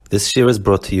This year is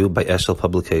brought to you by Eshel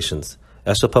Publications.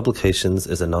 Eshel Publications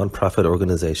is a non-profit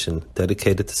organization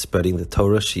dedicated to spreading the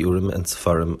Torah, Shiurim, and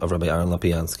Sefarim of Rabbi Aaron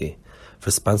Lapiansky. For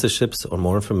sponsorships or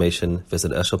more information,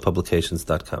 visit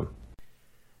eshelpublications.com.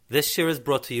 This year is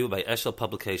brought to you by Eshel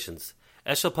Publications.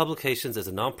 Eshel Publications is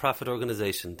a non-profit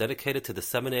organization dedicated to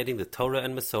disseminating the Torah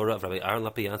and Masorah of Rabbi Aaron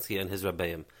Lapiansky and his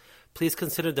Rebbeim. Please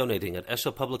consider donating at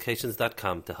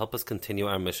eshelpublications.com to help us continue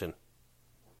our mission.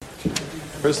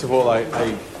 First of all, I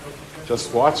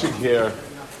just watching here,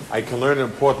 I can learn an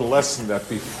important lesson that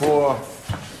before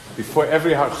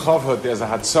every harchava there's a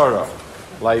hatzara.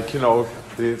 Like,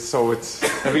 so it's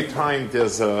every time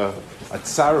there's a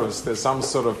tsaros, there's some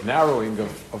sort of narrowing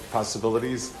of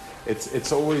possibilities.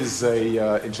 It's always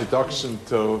a introduction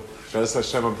to Be'ez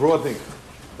Hashem, a broadening.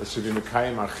 That should be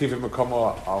Mekayim, Archivim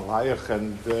Mekomo Al-Hayach,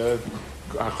 and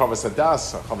Harchavas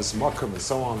Hadas, Harchavas Mokum, and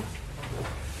so on.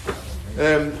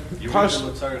 Yeah,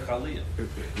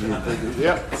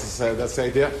 that's the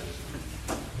idea.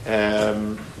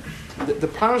 The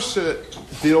parasha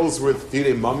deals with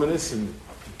Direi Mamanis in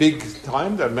big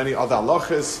time. There are many other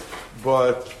halachas,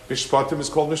 but Mishpatim is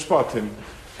called Mishpatim,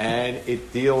 and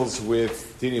it deals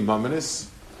with Direi Mamanis.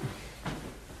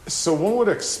 So one would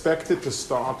expect it to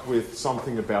start with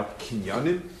something about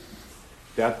kinyanim.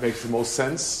 That makes the most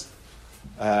sense.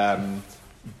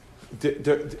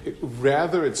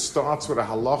 Rather, it starts with a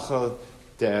halacha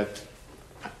that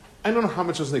I don't know how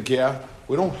much is negeh.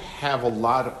 We don't have a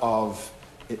lot of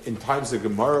in times of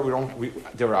Gemara.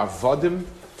 There are avodim,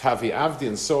 tavi avdi,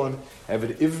 and so on.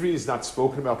 Eved ivri is not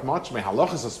spoken about much. My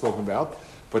halachas are spoken about,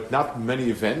 but not many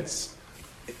events.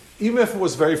 Even if it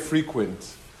was very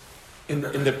frequent, in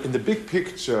the big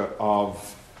picture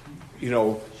of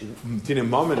dinei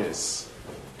mamanis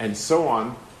and so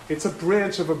on. It's a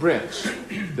branch of a branch.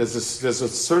 There's a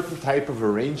certain type of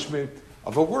arrangement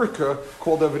of a worker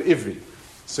called Eved Ivri.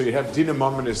 So you have dinei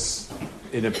mamanis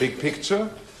in a big picture,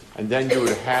 and then you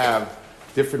would have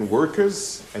different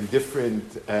workers and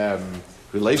different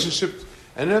relationships.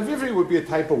 And an Eved Ivri would be a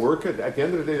type of worker. At the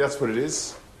end of the day, that's what it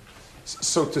is.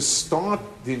 So to start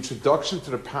the introduction to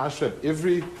the Pasha of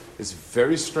Ivri is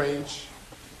very strange.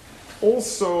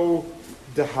 Also,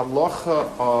 the halacha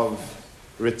of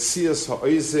Retzias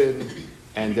ha'oizin,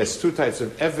 and there's two types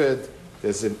of Eved.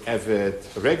 There's an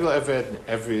Eved, a regular Eved, and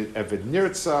every Eved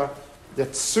nirtza.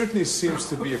 That certainly seems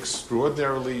to be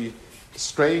extraordinarily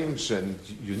strange and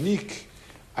unique.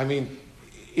 I mean,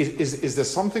 is there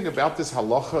something about this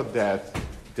halacha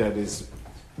that is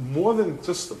more than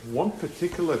just one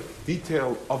particular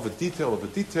detail of a detail of a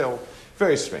detail?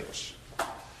 Very strange.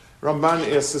 Ramban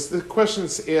asks this. The question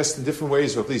is asked in different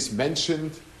ways, or at least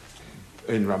mentioned.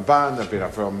 In Ramban,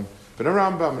 Ben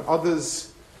Rambam, and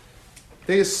others,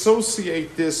 they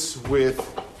associate this with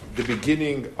the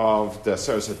beginning of the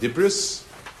Seres HaDibris.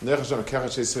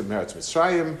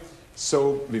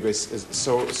 So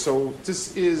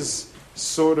this is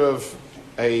sort of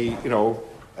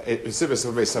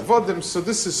so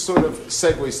this is sort of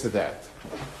segues to that.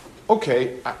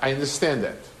 Okay, I understand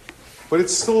that. But it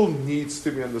still needs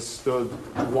to be understood,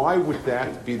 why would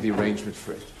that be the arrangement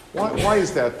for it? Why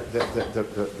is that the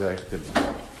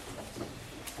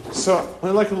So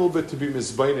I'd like a little bit to be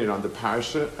misbained on the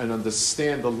parasha and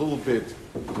understand a little bit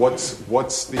what's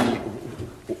the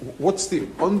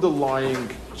underlying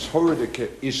Torah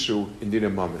issue in Dinei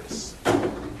Mamanis.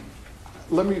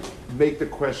 Let me make the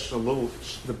point a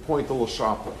little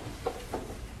sharper.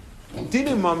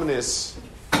 Dinei Mamanis,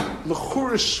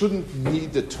 L'chura shouldn't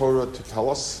need the Torah to tell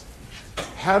us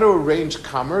how to arrange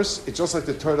commerce. It's just like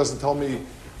the Torah doesn't tell me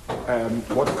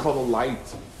what color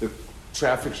light the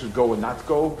traffic should go and not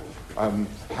go,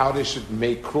 how they should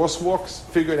make crosswalks.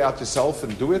 Figure it out yourself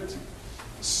and do it.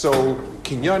 So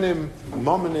kinyanim,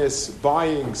 mamanis,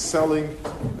 buying, selling,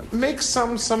 make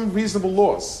some reasonable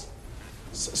laws.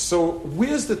 So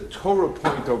where's the Torah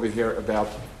point over here about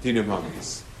dinei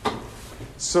mamanis?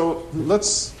 So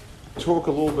let's talk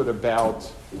a little bit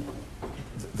about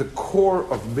the core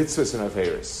of mitzvahs and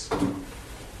averos.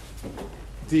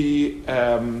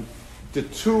 The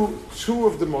two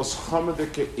of the most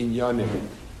chamadik inyanim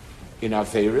in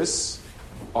averos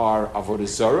are avodah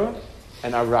zarah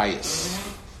and arayos.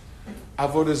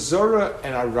 Avodah zarah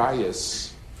and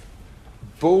arayos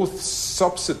both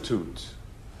substitute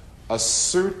a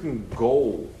certain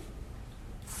goal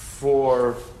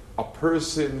for a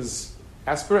person's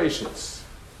aspirations.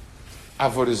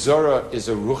 Avodah zarah is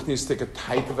a ruchnistic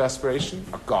type of aspiration,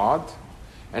 a god,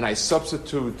 and I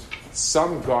substitute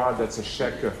some god that's a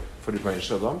sheker for the Bnei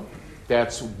Shalom.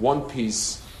 That's one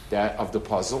piece of the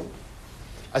puzzle.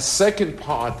 A second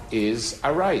part is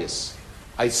arayos.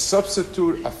 I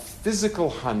substitute a physical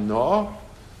hana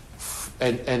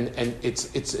and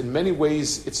it's in many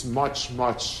ways it's much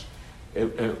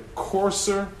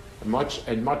coarser and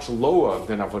much lower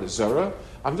than Avodah Zarah.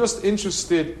 I'm just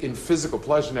interested in physical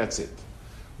pleasure, and that's it.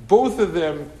 Both of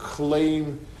them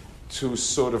claim to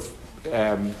sort of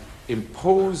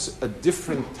impose a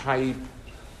different type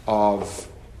of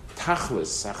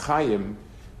Tachlis, Achayim,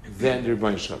 than the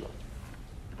Rebbeinu Shalom.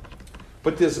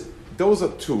 But those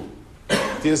are two.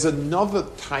 There's another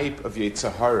type of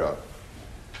Yetzer Hara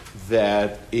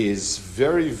that is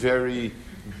very, very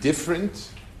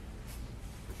different,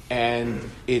 and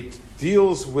it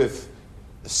deals with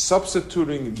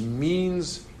substituting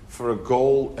means for a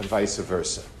goal and vice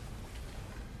versa.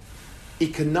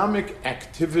 Economic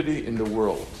activity in the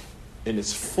world, in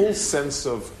its full sense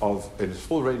in its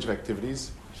full range of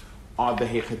activities, are the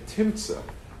hechetimtza.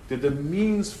 They're the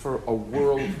means for a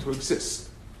world to exist.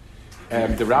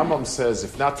 The Rambam says,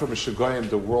 if not for Mishagoyim,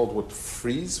 the world would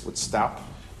freeze, would stop.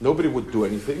 Nobody would do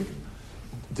anything.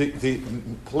 The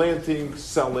planting,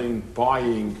 selling,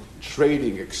 buying,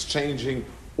 trading, exchanging,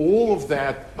 all of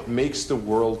that makes the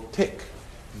world tick.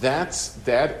 That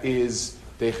is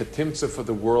the chetimtza for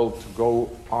the world to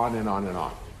go on and on and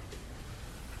on.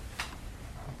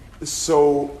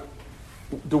 So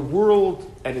the world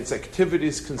and its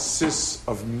activities consists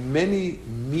of many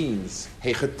means,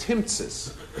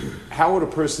 hechetimtzas. How would a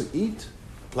person eat?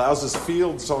 Plows his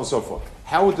field, so on and so forth.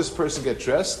 How would this person get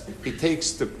dressed? He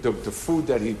takes the food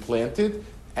that he planted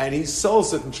and he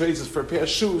sells it and trades it for a pair of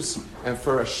shoes and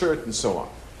for a shirt and so on.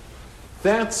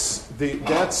 That's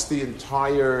the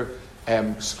entire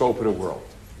scope of the world.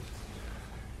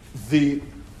 The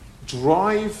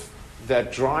drive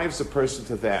that drives a person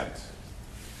to that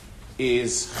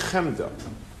is chemda.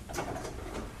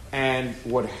 And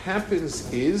what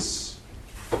happens is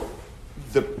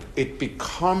it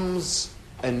becomes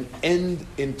an end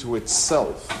into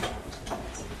itself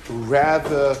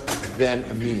rather than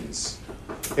a means.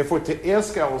 If we're to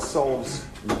ask ourselves,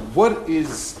 what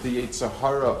is the Yetzer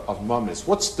Hara of Mamonis?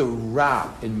 What's the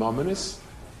Ra in Mamonis?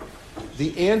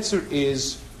 The answer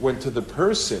is when to the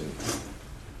person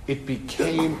it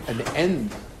became an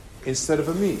end instead of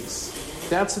a means.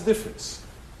 That's the difference.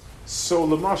 So,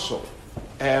 Lamashal,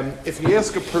 if you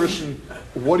ask a person,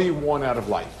 what do you want out of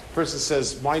life? The person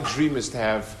says, my dream is to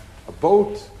have a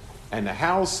boat and a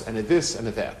house and a this and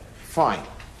a that. Fine.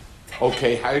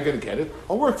 Okay, how are you going to get it?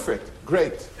 I'll work for it.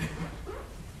 Great.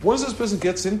 Once this person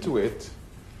gets into it,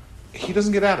 he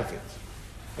doesn't get out of it.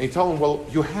 And you tell him, well,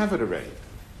 you have it already.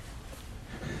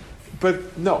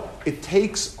 But no, it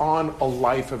takes on a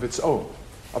life of its own.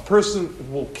 A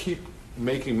person will keep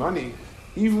making money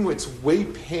even when it's way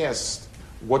past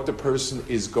what the person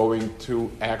is going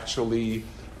to actually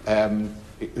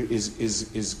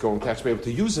is going to actually be able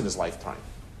to use in his lifetime.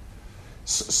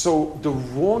 So the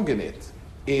wrong in it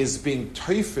is being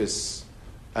teifis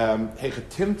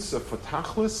hechetimtza for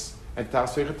tachlis and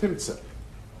tas hechetimtza.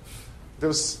 There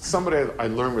was somebody I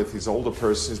learned with, he's an older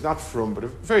person, he's not from, but a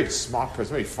very smart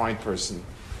person, very fine person.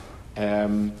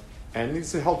 And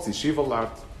he helps yeshiva a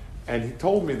lot. And he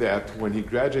told me that when he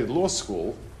graduated law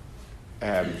school,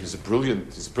 he's a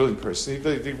brilliant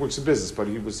person. He works in business, but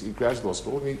he graduated law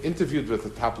school, and he interviewed with a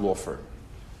top law firm.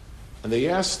 And they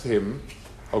asked him,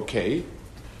 okay,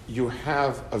 you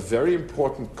have a very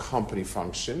important company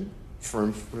firm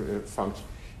function,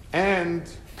 and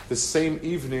the same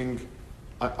evening,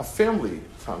 a family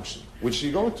function. Which do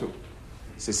you go to?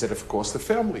 So they said, of course, the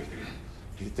family.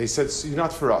 They said, you're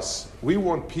not for us. We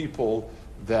want people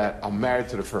that are married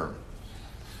to the firm.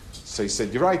 So he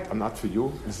said, you're right, I'm not for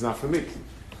you, it's not for me.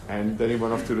 And then he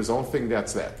went off to his own thing,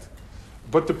 that's that.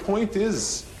 But the point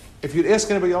is, if you'd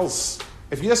ask anybody else,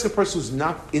 if you ask a person who's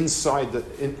not inside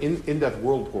in that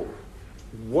whirlpool,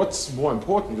 what's more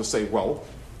important? You'll say, well,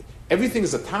 everything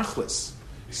is a tachlis.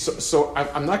 So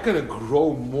I'm not going to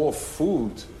grow more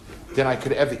food than I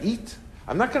could ever eat.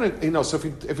 I'm not going to, so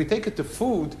if we take it to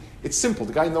food, it's simple.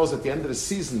 The guy knows at the end of the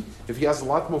season, if he has a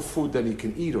lot more food than he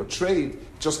can eat or trade,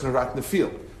 it's just going to rot in the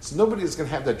field. So nobody is going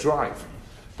to have that drive.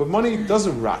 But money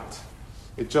doesn't rot.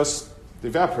 It just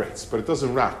evaporates, but it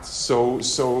doesn't rot. So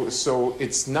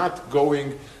it's not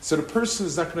going, so the person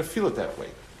is not going to feel it that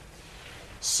way.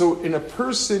 So in a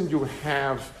person we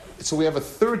have a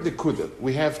third nikuda.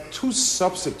 We have two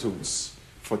substitutes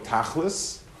for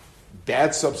tachlis,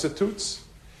 bad substitutes.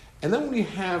 And then we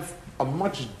have a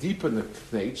much deeper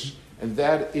niche, and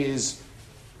that is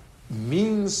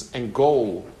means and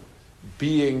goal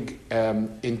being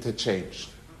interchanged.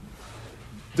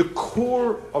 The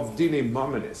core of Dine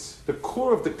Mamonis, the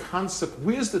core of the concept,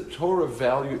 where's the Torah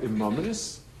value in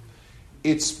Mamonis?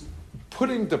 It's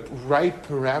putting the right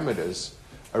parameters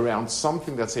around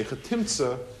something that's a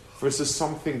chetimtza versus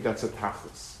something that's a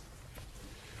tachlis.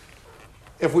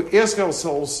 If we ask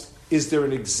ourselves, is there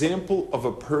an example of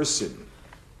a person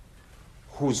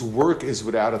whose work is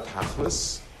without a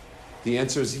tachlis? The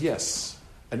answer is yes,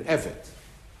 an eved.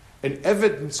 An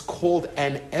eved is called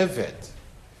an eved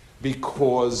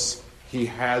because he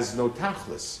has no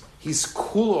tachlis. He's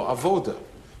kulo avoda.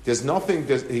 There's nothing,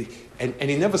 and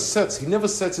he never sets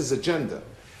his agenda.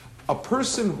 A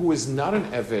person who is not an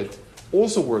eved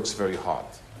also works very hard.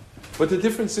 But the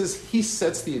difference is he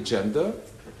sets the agenda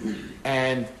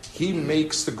and he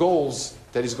makes the goals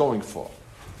that he's going for.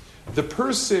 The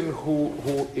person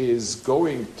who is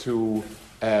going to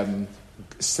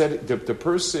set the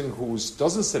person who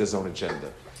doesn't set his own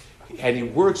agenda and he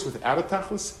works without a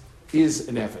tachlis is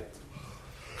an eved.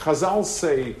 Chazal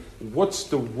say, what's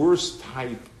the worst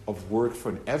type of work for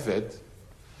an eved?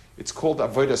 It's called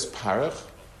avodas parach,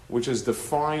 which is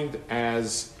defined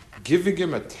as giving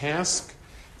him a task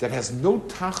that has no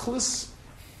tachlis,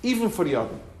 even for the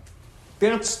other.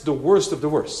 That's the worst of the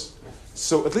worst.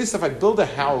 So at least if I build a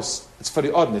house, it's for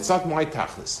the other. It's not my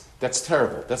tachlis. That's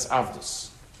terrible. That's avdus.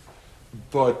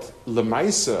 But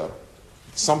lemaisa,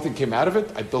 something came out of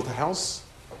it. I built a house.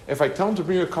 If I tell him to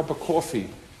bring a cup of coffee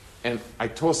and I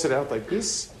toss it out like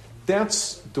this,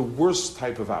 that's the worst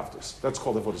type of avdus. That's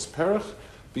called avodas perach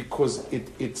because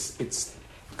it's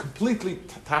completely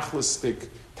tachlisless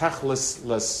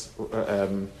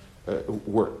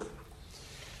work.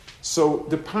 So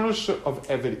the parasha of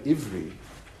Eved Ivri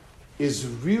is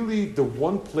really the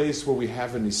one place where we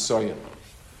have an nisayon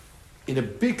in a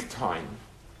big time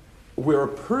where a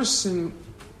person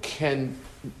can,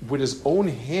 with his own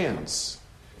hands,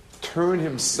 turn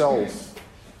himself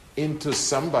into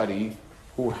somebody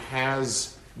who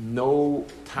has no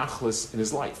tachlis in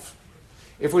his life.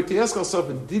 If we're to ask ourselves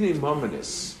in Dinei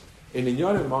Mamanis, in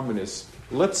Inyanim Mamanis,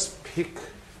 let's pick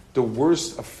the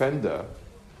worst offender,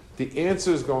 the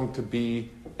answer is going to be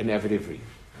an Eved Ivri.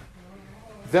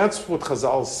 That's what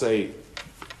Chazal say.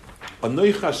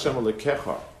 Anoich Hashem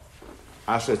Alekecha,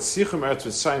 asher tzichem eretz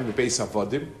Mitzrayim bebeis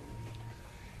avodim.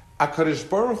 HaKadosh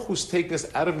Baruch Hu's taking us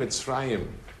out of Mitzrayim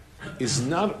is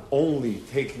not only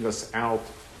taking us out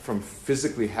from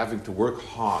physically having to work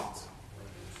hard.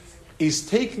 He's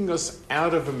taking us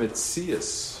out of a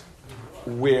metzias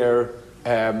where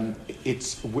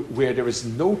where there is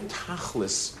no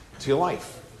tachlis to your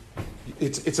life.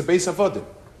 It's a base avodim.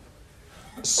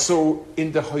 So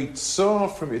in the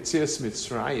Hoitzah from Yetzias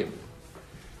Mitzrayim,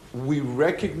 we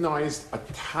recognized a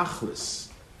tachlis,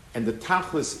 and the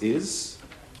tachlis is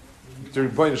the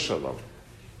Rebbeinu Shalom.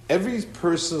 Every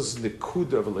person's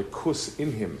nekuda of a lekus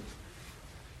in him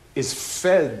is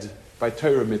fed by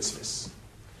Torah mitzvahs.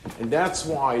 And that's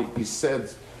why he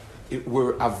said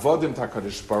we're avodim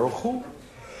HaKadosh Baruch Hu,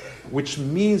 which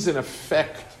means in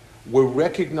effect we're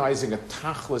recognizing a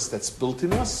tachlis that's built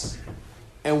in us,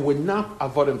 and we're not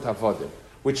avodim tavodim,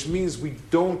 which means we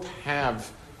don't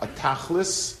have a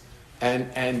tachlis,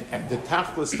 and the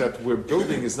tachlis that we're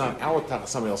building is not our tachlis,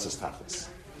 somebody else's tachlis.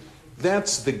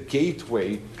 That's the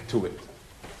gateway to it.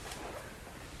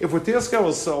 If we ask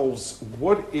ourselves,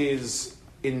 what is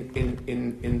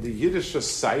in the Yiddish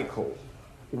cycle,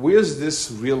 where's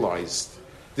this realized,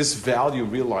 this value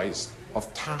realized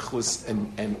of tachlis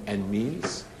and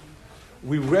means?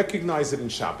 We recognize it in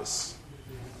Shabbos.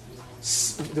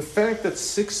 The fact that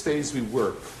 6 days we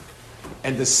work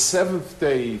and the 7th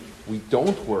day we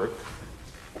don't work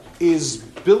is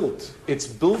built, it's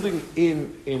building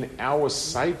in our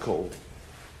cycle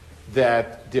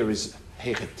that there is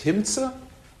hechetimtza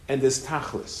and there's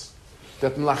tachlis.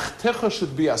 That mlachtecha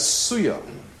should be asuya.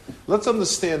 Let's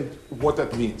understand what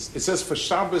that means. It says for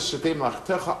Shabbos shetei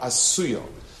mlachtecha asuya.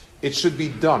 It should be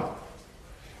done.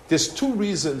 There's 2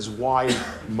 reasons why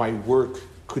my work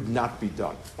could not be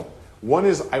done. One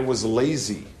is I was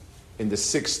lazy in the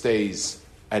 6 days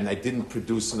and I didn't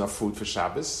produce enough food for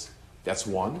Shabbos. That's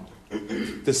one.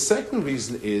 The second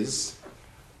reason is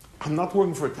I'm not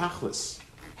working for a tachlis.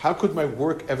 How could my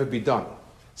work ever be done?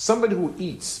 Somebody who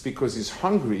eats because he's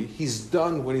hungry, he's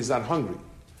done when he's not hungry.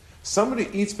 Somebody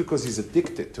eats because he's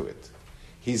addicted to it.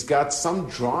 He's got some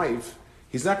drive.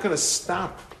 He's not going to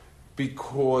stop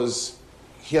because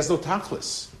he has no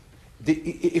tachlis.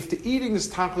 If the eating is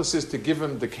tachlis is to give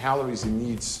him the calories he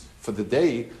needs for the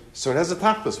day, so it has a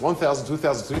tachlis, 1,000,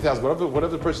 2,000, 3,000, whatever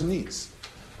the person needs.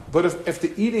 But if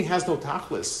the eating has no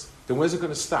tachlis, then where's it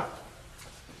going to stop?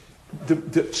 The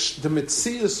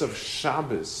metzias of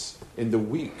Shabbos in the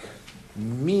week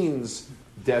means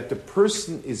that the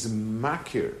person is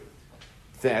makir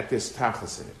that there's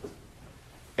tachlis in it.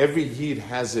 Every Yid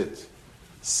has it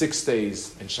 6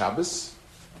 days in Shabbos.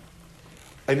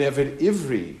 An Eved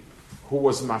Ivri who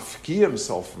was mafkia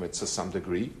himself from it to some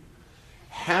degree,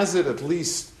 has it at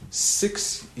least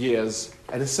 6 years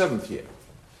and a 7th year.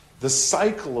 The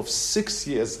cycle of 6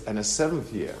 years and a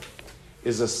 7th year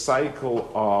is a cycle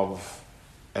of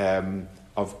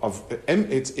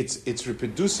it's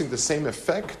reproducing the same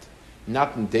effect,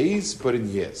 not in days but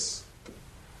in years.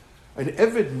 An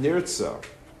Eved Nirtza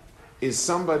is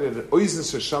somebody that oizen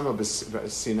sheshama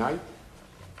b'Sinai,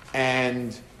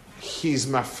 and he's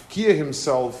mafkia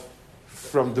himself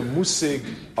from the musig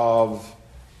of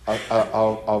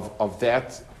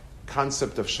that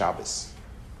concept of Shabbos.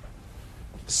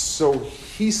 So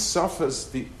he suffers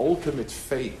the ultimate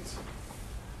fate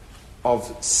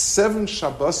of 7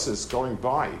 Shabboses going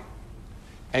by,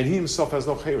 and he himself has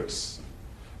no cheres,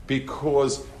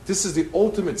 because this is the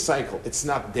ultimate cycle. It's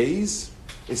not days,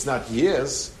 it's not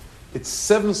years, it's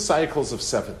 7 cycles of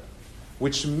 7,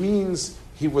 which means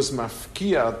he was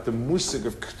mafkia, the musig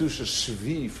of Kedusha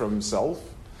Shvi from himself,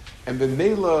 and the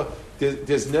Mela,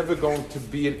 there's never going to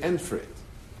be an end for it.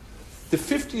 The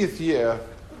 50th year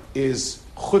is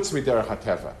Chutz Miderech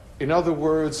HaTeva. In other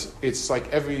words, it's like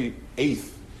every 8th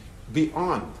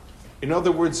beyond. In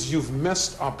other words, you've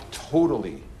messed up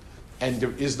totally, and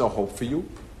there is no hope for you.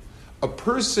 A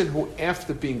person who,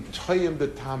 after being Toyim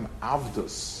B'Tam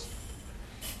Avdus,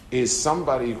 is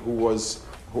somebody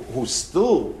who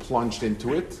still plunged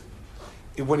into it.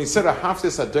 When he said a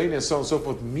haftes adonai and so on and so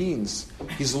forth, means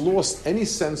he's lost any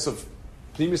sense of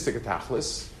pnimistic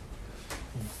Tachlis,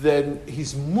 then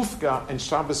he's mufga, and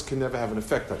Shabbos can never have an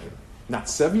effect on him. Not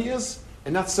 7 years,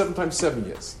 and not 7 times 7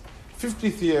 years.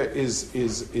 50th year is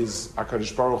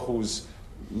HaKadosh Baruch Hu's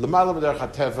l'malam derech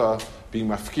hateva, being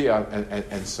mafkia,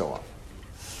 and so on.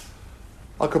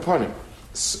 Al kaponim.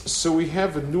 So we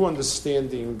have a new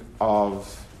understanding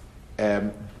of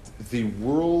the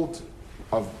world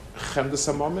of Chemdas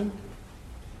HaMammon,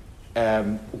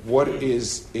 what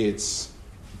is its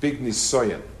big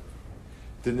nisoyan.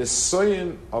 The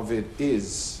nisoyan of it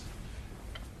is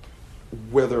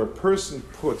whether a person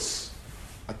puts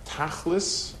a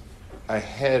tachlis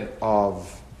ahead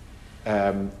of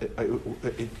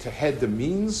to head the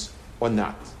means or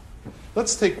not.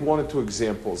 Let's take 1 or 2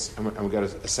 examples, and we get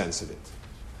a sense of it.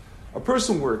 A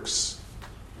person works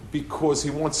because he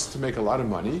wants to make a lot of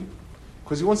money,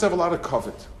 because he wants to have a lot of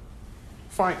covet.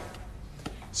 Fine.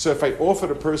 So if I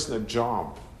offered a person a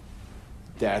job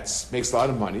that makes a lot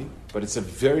of money, but it's a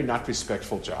very not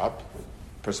respectful job,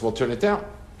 the person will turn it down.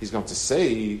 He's going to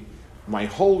say, my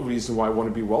whole reason why I want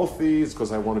to be wealthy is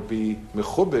because I want to be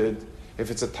mechubed. If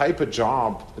it's a type of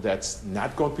job that's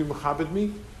not going to be mechabed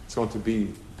me, it's going to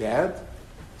be bad.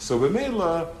 So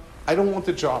b'meila, I don't want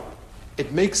the job.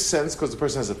 It makes sense because the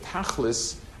person has a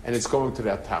tachlis, and it's going to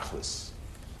that tachlis.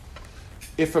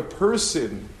 If a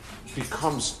person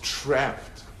becomes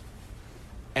trapped,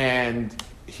 and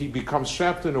he becomes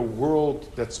trapped in a world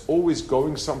that's always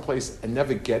going someplace and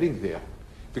never getting there,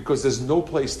 because there's no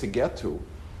place to get to,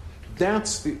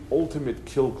 that's the ultimate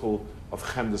kilkel of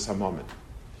Chemdas HaMammon.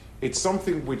 It's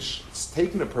something which has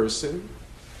taken a person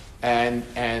and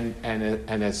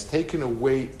has taken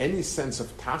away any sense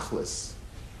of tachlis,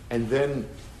 and then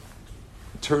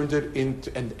turned it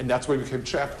into, and that's why we became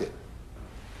trapped in.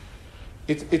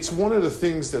 It's one of the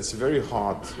things that's very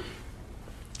hard.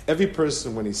 Every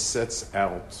person, when he sets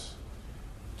out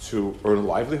to earn a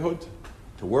livelihood,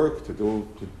 to work,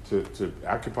 to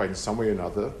occupy in some way or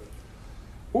another,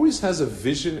 always has a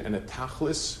vision and a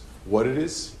tachlis, what it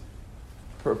is.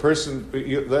 For a person,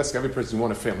 you ask every person, you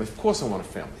want a family? Of course I want a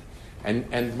family.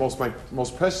 And my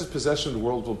most precious possession in the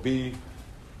world will be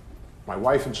my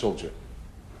wife and children.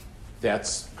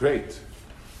 That's great.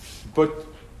 But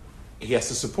he has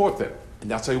to support them.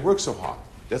 And that's why he works so hard.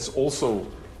 That's also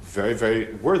very,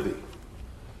 very worthy.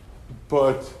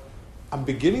 But I'm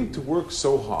beginning to work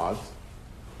so hard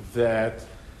that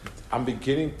I'm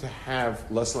beginning to have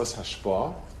less and less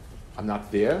hashpah. I'm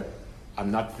not there.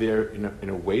 I'm not there in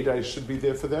a way that I should be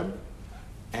there for them.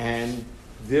 And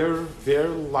their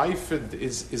life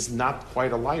is not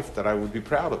quite a life that I would be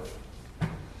proud of.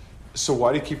 So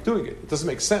why do you keep doing it? It doesn't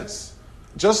make sense.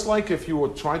 Just like if you were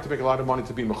trying to make a lot of money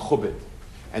to be mechubed,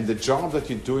 and the job that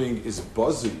you're doing is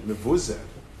buzzy, mevuzeh,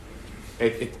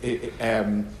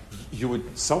 you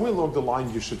would, somewhere along the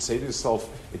line, you should say to yourself,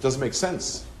 it doesn't make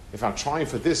sense. If I'm trying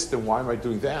for this, then why am I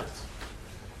doing that?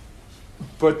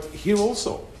 But here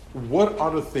also, what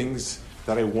are the things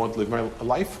that I want to live my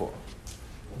life for?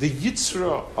 The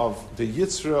yitzra of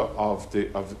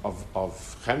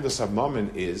Chemdas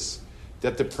HaMammon is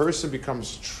that the person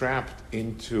becomes trapped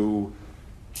into,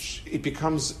 it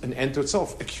becomes an end to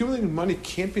itself. Accumulating money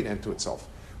can't be an end to itself.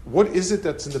 What is it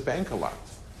that's in the bank a lot?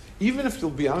 Even if you'll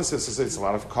be honest, it's a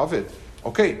lot of covet.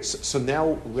 Okay, so now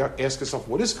we ask ourselves,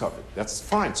 what is covet? That's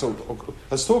fine. So okay,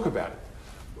 let's talk about it.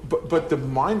 But the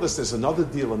mindlessness, another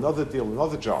deal,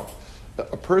 another job.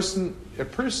 A person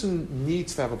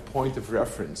needs to have a point of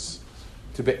reference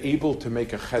to be able to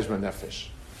make a cheshbon nefesh.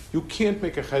 You can't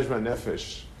make a cheshbon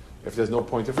nefesh if there's no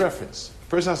point of reference. A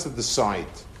person has to decide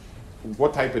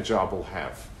what type of job he'll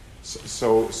have.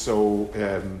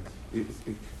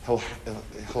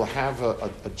 He'll have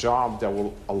a job that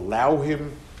will allow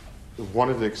him. One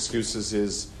of the excuses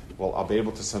is, well, I'll be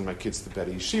able to send my kids to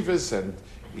better yeshivas, and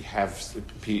we have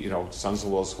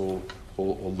sons-in-laws who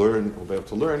will learn, will be able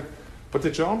to learn. But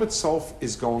the job itself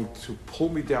is going to pull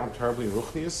me down terribly in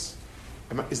ruchnius.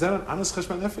 Is that an honest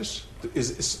cheshbon nefesh?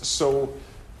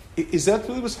 Is that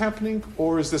really what's happening,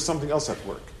 or is there something else at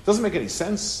work? It doesn't make any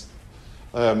sense.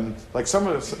 Like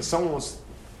someone once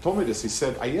told me this. He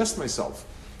said, I asked myself,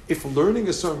 if learning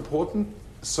is so important,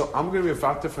 so I'm going to be a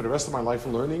factor for the rest of my life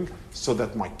in learning so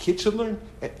that my kids should learn?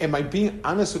 Am I being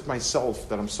honest with myself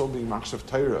that I'm so being machshav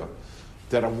Torah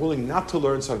that I'm willing not to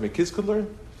learn so that my kids could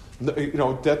learn?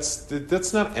 No, that's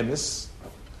not emes.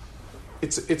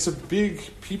 It's a big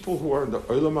people who are in the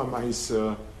olam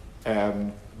ha'maisa.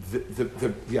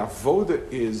 The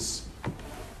avoda is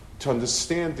to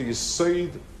understand the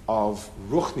yesod of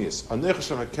ruchnius. Anech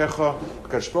Hashem Hakecha,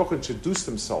 Hakadosh Baruch Hu introduced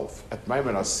himself at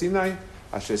Maimon Sinai.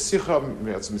 Asher sicha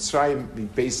me'eretz Mitzrayim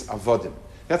mibeis avodim.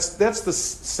 That's the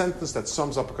sentence that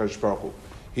sums up Hakadosh Baruch Hu.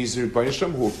 He's the Rebbeinu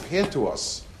Shem who appeared to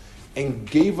us and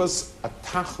gave us a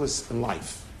tachlis in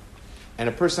life. And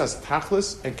a person has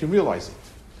tachlis and can realize it.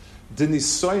 The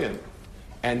nisayon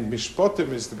and Mishpatim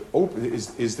is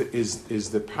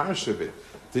the parish of it.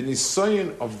 The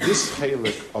nisayon of this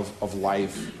chelik of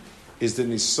life is the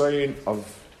nisayon of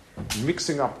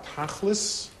mixing up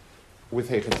tachlis with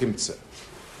hechetimtza.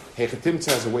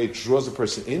 Hechetimtza has a way it draws a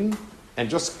person in and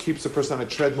just keeps the person on a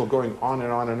treadmill going on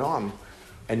and on and on,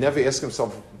 and never asks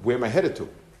himself, where am I headed to?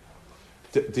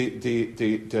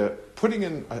 The putting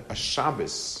in a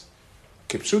Shabbos,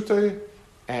 kipshutay,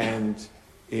 and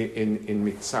in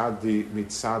mitzad the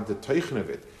teichen of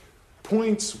it,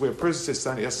 points where a person is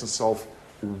standing, asking himself,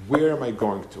 where am I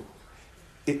going to?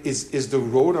 Is the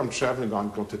road I'm traveling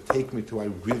on going to take me to I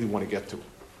really want to get to?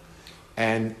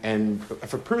 And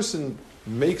if a person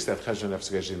makes that cheshbon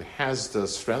nefesh and has the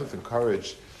strength and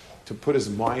courage to put his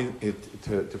mind,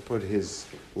 to put his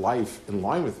life in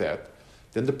line with that,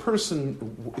 then the person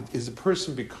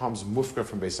becomes mufkar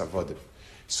from Beis Avodim.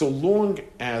 So long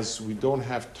as we don't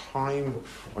have time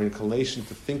or inclination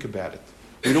to think about it,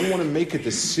 we don't want to make a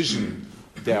decision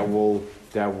that will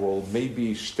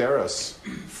maybe steer us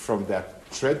from that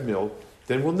treadmill,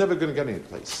 then we're never going to get any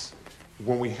place.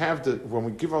 When we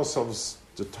give ourselves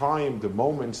the time, the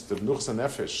moments, the nuchsa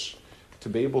nefesh, to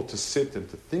be able to sit and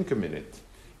to think a minute,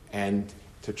 and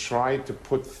to try to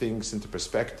put things into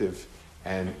perspective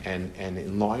and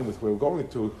in line with where we're going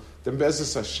to, then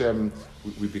Be'ezus Hashem,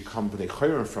 we become bnei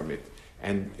chayron from it.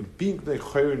 And being bnei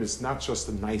chayron is not just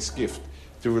a nice gift.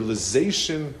 The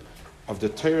realization of the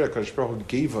Torah Hakadosh Baruch Hu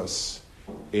gave us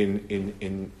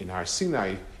in Har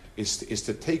Sinai is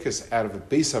to take us out of a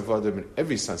Beis Avodim in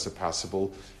every sense of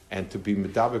possible, and to be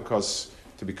medabekos,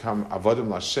 to become Avodim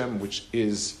L'Hashem, which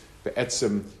is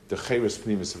be'etzem the chayros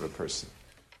pnimis of a person.